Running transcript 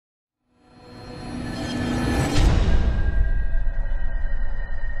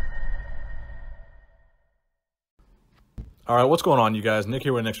All right, what's going on, you guys? Nick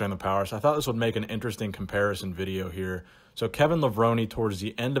here with Nick's Strength and Power. So I thought this would make an interesting comparison video here. So Kevin Levrone, towards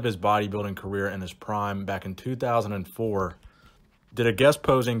the end of his bodybuilding career in his prime back in 2004, did a guest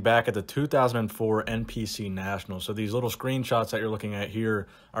posing back at the 2004 NPC Nationals. So these little screenshots that you're looking at here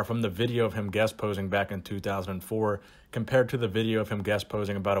are from the video of him guest posing back in 2004 compared to the video of him guest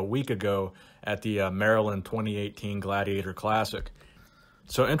posing about a week ago at the Maryland 2018 Gladiator Classic.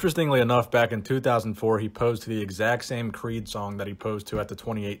 So interestingly enough, back in 2004, he posed to the exact same Creed song that he posed to at the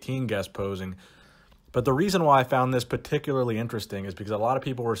 2018 guest posing. But the reason why I found this particularly interesting is because a lot of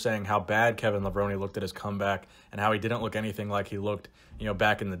people were saying how bad Kevin Levrone looked at his comeback and how he didn't look anything like he looked,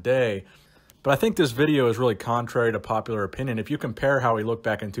 back in the day. But I think this video is really contrary to popular opinion. If you compare how he looked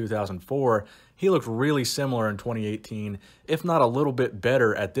back in 2004, he looked really similar in 2018, if not a little bit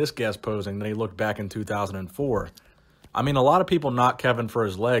better at this guest posing than he looked back in 2004. I mean, a lot of people knock Kevin for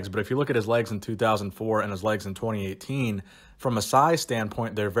his legs, but if you look at his legs in 2004 and his legs in 2018, from a size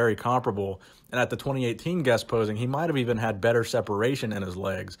standpoint, they're very comparable. And at the 2018 guest posing, he might have even had better separation in his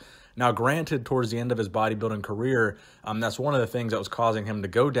legs. Now, granted, towards the end of his bodybuilding career, that's one of the things that was causing him to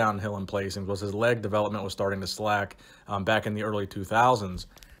go downhill in placings was his leg development was starting to slack back in the early 2000s.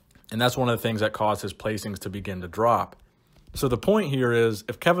 And that's one of the things that caused his placings to begin to drop. So the point here is,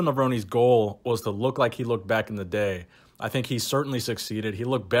 if Kevin Levrone's goal was to look like he looked back in the day, I think he certainly succeeded. He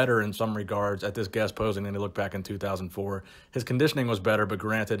looked better in some regards at this guest posing than he looked back in 2004. His conditioning was better, but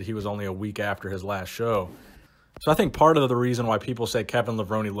granted, he was only a week after his last show. So I think part of the reason why people say Kevin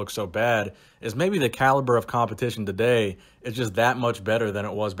Levrone looks so bad is maybe the caliber of competition today is just that much better than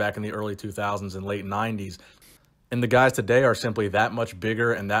it was back in the early 2000s and late 90s. And the guys today are simply that much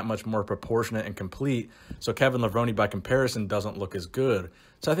bigger and that much more proportionate and complete. So Kevin Levrone, by comparison, doesn't look as good.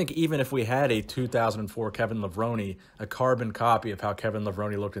 So I think even if we had a 2004 Kevin Levrone, a carbon copy of how Kevin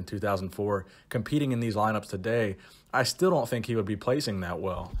Levrone looked in 2004, competing in these lineups today, I still don't think he would be placing that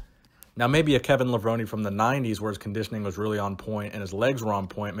well. Now, maybe a Kevin Levrone from the 90s where his conditioning was really on point and his legs were on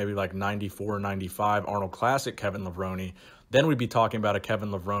point, maybe like 94, 95 Arnold Classic Kevin Levrone, then we'd be talking about a Kevin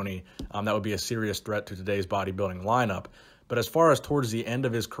Levrone that would be a serious threat to today's bodybuilding lineup. But as far as towards the end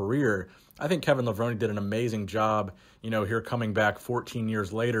of his career, I think Kevin Levrone did an amazing job, here coming back 14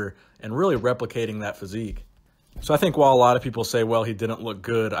 years later and really replicating that physique. So I think while a lot of people say, well, he didn't look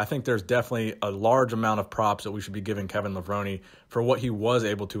good, I think there's definitely a large amount of props that we should be giving Kevin Levrone for what he was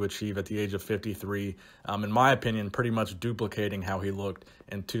able to achieve at the age of 53. In my opinion, pretty much duplicating how he looked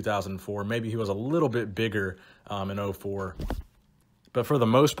in 2004. Maybe he was a little bit bigger in 04. But for the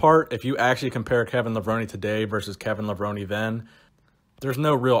most part, if you actually compare Kevin Levrone today versus Kevin Levrone then, there's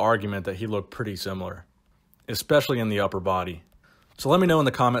no real argument that he looked pretty similar, especially in the upper body. So let me know in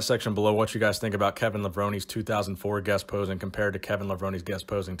the comment section below what you guys think about Kevin Levrone's 2004 guest posing compared to Kevin Levrone's guest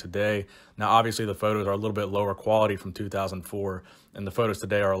posing today. Now, obviously, the photos are a little bit lower quality from 2004, and the photos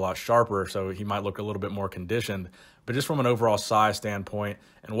today are a lot sharper, so he might look a little bit more conditioned. But just from an overall size standpoint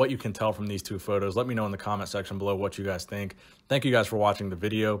and what you can tell from these two photos, let me know in the comment section below what you guys think. Thank you guys for watching the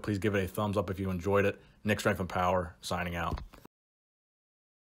video. Please give it a thumbs up if you enjoyed it. Nick Strength and Power, signing out.